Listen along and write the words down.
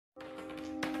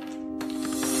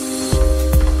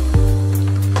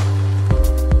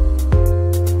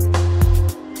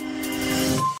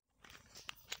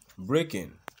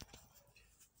Breaking: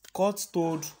 Court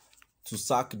told to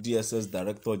sack DSS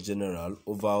Director General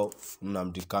over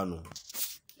Nnamdi Kanu.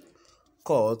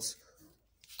 Court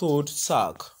told to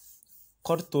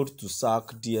sack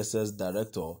DSS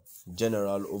Director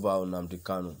General over Nnamdi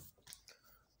Kanu.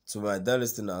 To my dear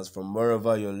listeners from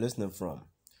wherever you're listening from,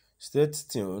 stay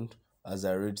tuned as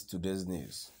I read today's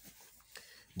news.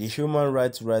 The Human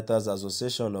Rights Writers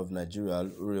Association of Nigeria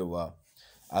 (URIWA)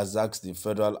 has asked the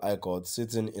Federal High Court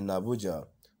sitting in Abuja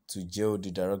to jail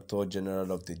the Director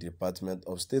General of the Department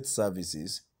of State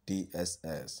Services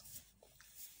 (DSS).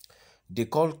 The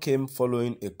call came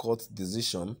following a court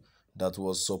decision that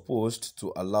was supposed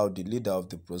to allow the leader of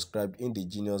the proscribed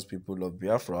indigenous people of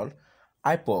Biafra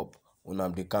 (IPOB),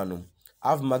 Nnamdi Kanu,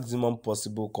 have maximum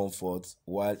possible comfort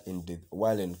while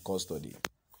in custody.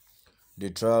 The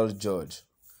trial judge,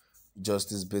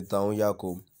 Justice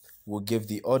Yako, who gave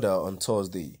the order on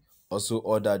Thursday, also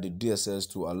ordered the DSS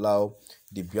to allow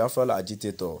the Biafra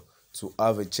agitator to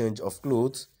have a change of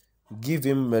clothes, give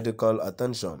him medical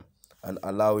attention, and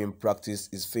allow him practice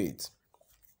his faith.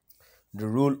 The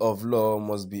rule of law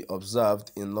must be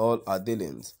observed in all our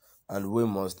dealings, and we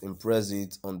must impress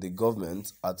it on the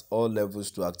government at all levels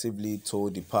to actively toe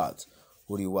the path,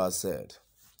 Uriwa said.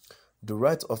 The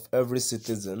right of every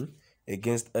citizen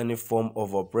against any form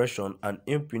of oppression and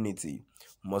impunity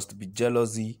must be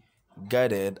jealously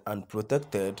guided and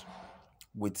protected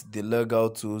with the legal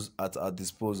tools at our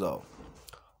disposal.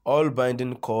 All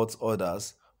binding court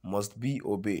orders must be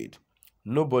obeyed.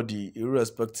 Nobody,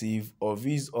 irrespective of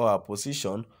his or her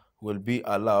position, will be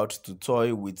allowed to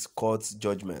toy with court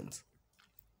judgment.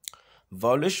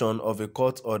 Violation of a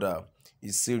court order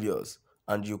is serious,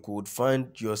 and you could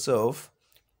find yourself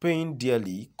paying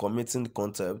dearly. Committing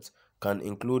contempt can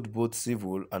include both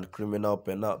civil and criminal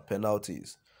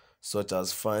penalties, such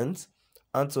as fines,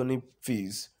 attorney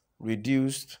fees,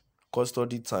 reduced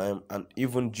custody time, and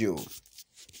even jail.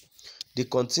 The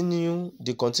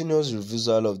continuous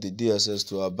refusal of the DSS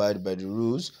to abide by the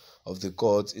rules of the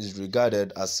court is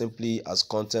regarded as simply as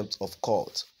contempt of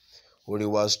court.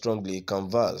 Uriwa strongly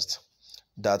canvassed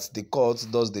that the court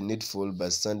does the needful by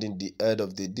sending the head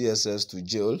of the DSS to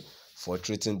jail for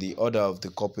treating the order of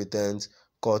the competent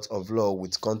court of law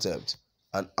with contempt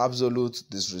and absolute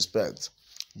disrespect.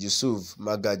 Yusuf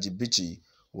Magaji Bichi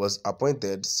was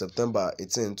appointed September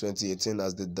 18, 2018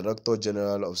 as the Director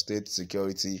General of State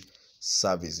Security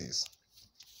Services.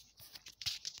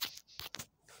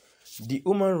 The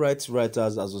Human Rights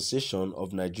Writers Association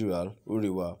of Nigeria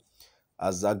 (URIWA)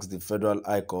 has asked the Federal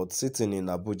High Court sitting in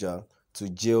Abuja to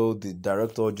jail the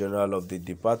Director General of the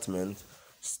Department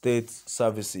State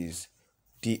Services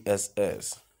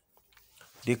 (DSS).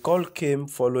 The call came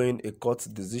following a court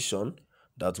decision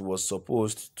that was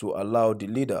supposed to allow the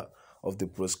leader of the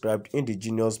proscribed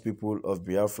indigenous people of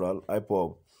Biafra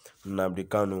 (IPOB), Nnamdi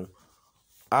Kanu,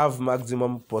 have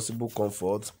maximum possible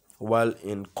comfort while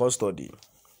in custody.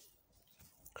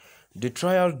 The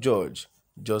trial judge,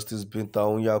 Justice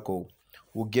Yako,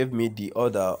 who gave me the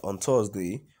order on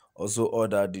Thursday, also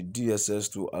ordered the DSS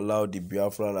to allow the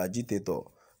Biafra agitator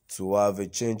to have a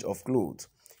change of clothes,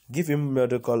 give him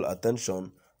medical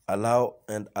attention,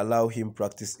 allow him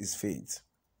practice his faith.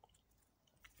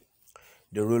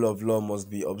 The rule of law must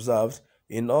be observed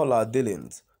in all our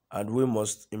dealings, and we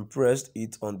must impress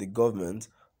it on the government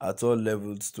at all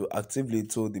levels to actively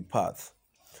toe the path.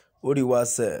 Uriwa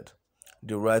said,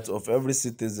 the right of every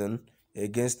citizen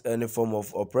against any form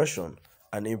of oppression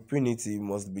and impunity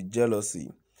must be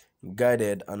jealously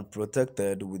guided and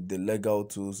protected with the legal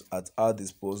tools at our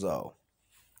disposal.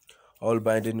 All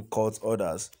binding court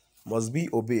orders must be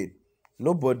obeyed.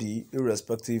 Nobody,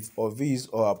 irrespective of his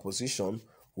or her position,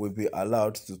 will be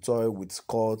allowed to toy with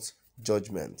court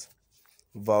judgment.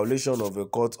 Violation of a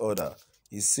court order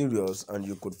is serious, and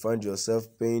you could find yourself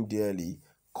paying dearly.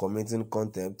 Committing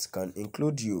contempt can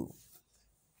include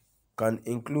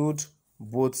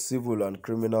both civil and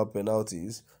criminal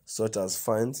penalties, such as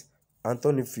fines,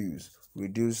 attorney fees,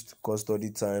 reduced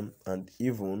custody time, and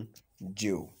even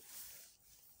jail.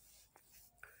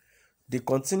 The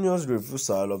continuous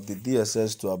refusal of the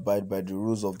DSS to abide by the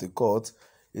rules of the court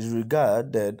is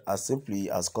regarded as simply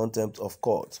as contempt of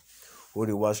court.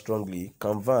 Uriwa strongly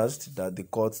canvassed that the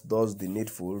court does the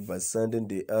needful by sending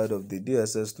the head of the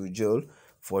DSS to jail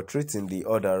for treating the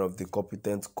order of the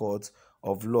competent court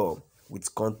of law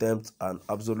with contempt and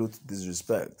absolute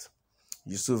disrespect.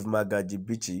 Yusuf Magaji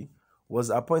Bichi was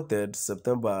appointed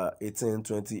September 18,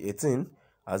 2018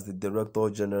 as the Director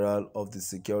General of the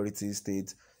Security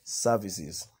State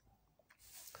Services.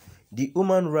 The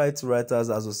Human Rights Writers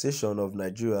Association of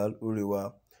Nigeria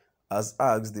 (URIWA) has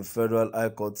asked the Federal High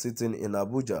Court sitting in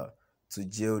Abuja to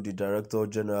jail the Director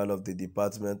General of the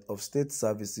Department of State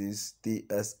Services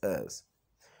 (DSS).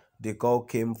 The call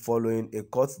came following a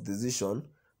court decision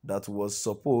that was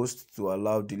supposed to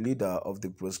allow the leader of the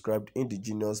proscribed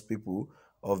indigenous people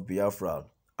of Biafra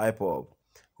 (IPOB),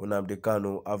 Nnamdi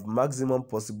Kanu, have maximum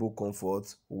possible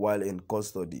comfort while in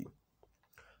custody.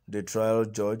 The trial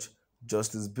judge,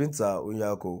 Justice Binta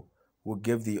Onyako, who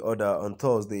gave the order on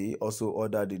Thursday, also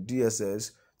ordered the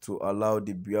DSS to allow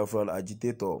the Biafran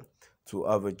agitator to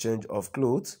have a change of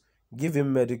clothes, give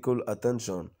him medical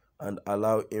attention, and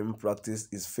allow him practice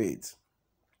his faith.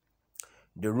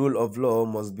 The rule of law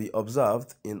must be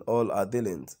observed in all our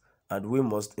dealings, and we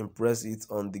must impress it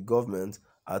on the government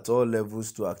at all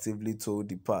levels to actively toe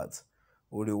the path,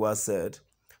 Uriwa said.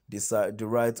 The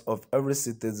right of every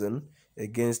citizen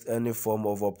against any form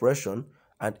of oppression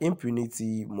and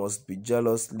impunity must be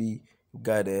jealously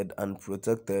guided and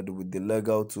protected with the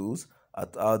legal tools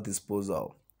at our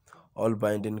disposal. All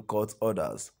binding court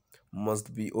orders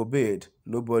must be obeyed.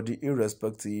 Nobody,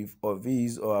 irrespective of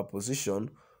his or her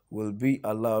position, will be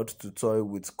allowed to toy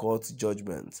with court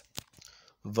judgment.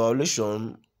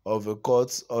 Violation of a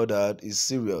court order is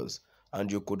serious,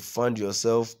 and you could find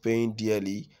yourself paying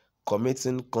dearly.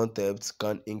 Committing contempt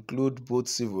can include both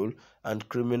civil and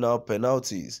criminal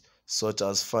penalties, such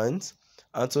as fines,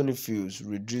 attorney fees,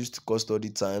 reduced custody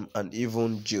time, and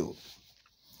even jail.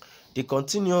 The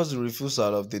continuous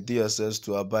refusal of the DSS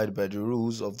to abide by the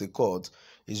rules of the court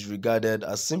is regarded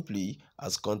as simply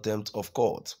as contempt of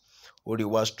court.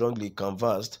 Uriwa strongly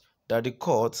canvassed that the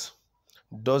court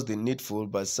does the needful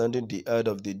by sending the head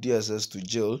of the DSS to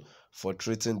jail for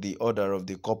treating the order of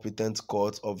the competent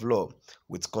court of law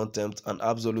with contempt and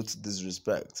absolute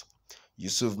disrespect.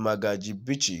 Yusuf Magaji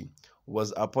Bichi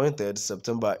was appointed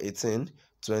September 18,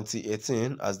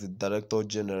 2018 as the Director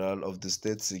General of the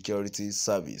State Security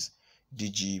Service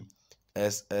 (DGSSS).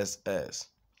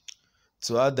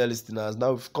 To our dear listeners,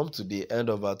 now we've come to the end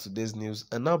of our today's news,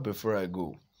 and now before I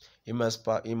go, in my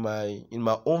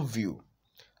own view,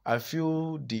 I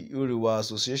feel the Uriwa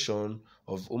Association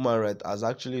of Human Rights has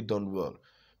actually done well,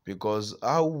 because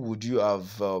how would you have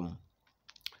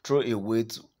throw away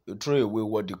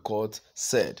what the court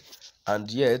said, and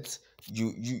yet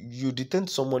you detain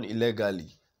someone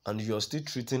illegally and you're still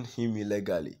treating him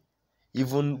illegally,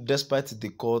 even despite the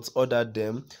court ordered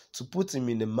them to put him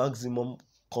in a maximum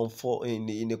comfort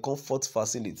in a comfort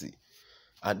facility,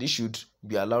 and he should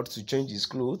be allowed to change his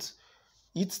clothes,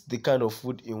 eat the kind of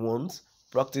food he wants,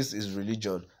 practice his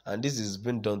religion, and this is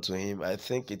being done to him. I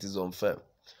think it is unfair.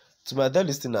 To my dear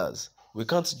listeners, we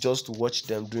can't just watch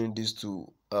them doing this to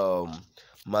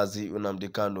Mazi Nnamdi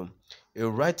Kanu. A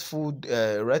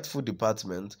rightful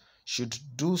department should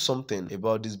do something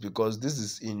about this, because this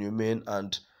is inhumane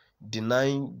and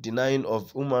denying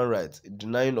of human rights,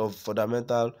 denying of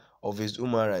fundamental of his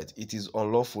human rights. It is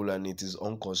unlawful and it is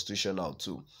unconstitutional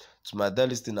too. To my dear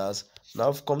listeners, now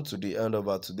I've come to the end of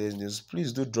our today's news.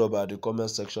 Please do drop by the comment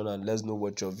section and let's know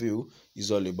what your view is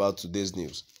all about today's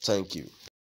news. Thank you.